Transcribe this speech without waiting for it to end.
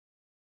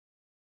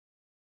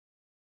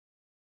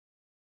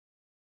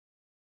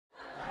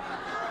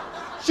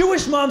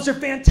Jewish moms are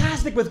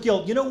fantastic with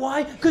guilt. You know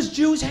why? Because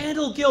Jews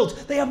handle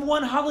guilt. They have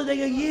one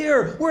holiday a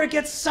year where it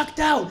gets sucked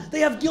out. They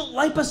have guilt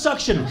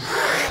liposuction.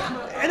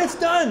 And it's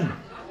done.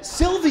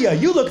 Sylvia,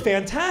 you look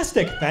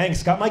fantastic.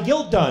 Thanks, got my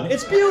guilt done.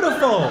 It's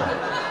beautiful.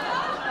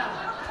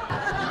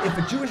 If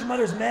a Jewish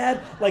mother's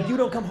mad, like you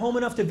don't come home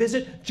enough to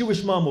visit,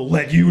 Jewish mom will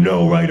let you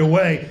know right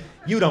away.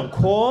 You don't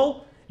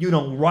call, you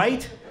don't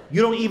write,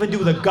 you don't even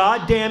do the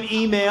goddamn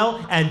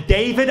email, and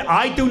David,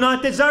 I do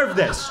not deserve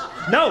this.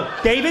 No,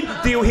 David,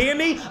 do you hear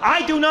me?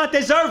 I do not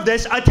deserve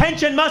this.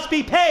 Attention must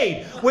be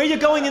paid. Where are you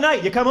going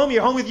tonight? You come home,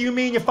 you're home with you,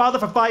 me, and your father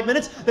for 5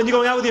 minutes, then you're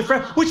going out with your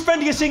friend. Which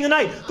friend are you seeing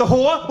tonight? The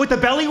whore with the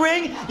belly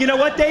ring? You know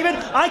what, David?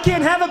 I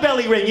can't have a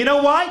belly ring. You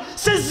know why?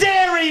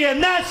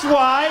 Cesarean, that's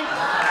why.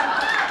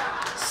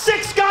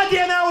 6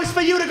 goddamn hours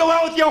for you to go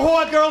out with your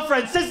whore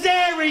girlfriend.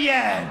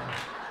 Cesarean.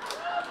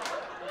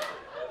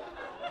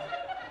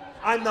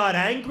 I'm not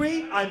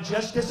angry, I'm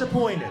just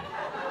disappointed.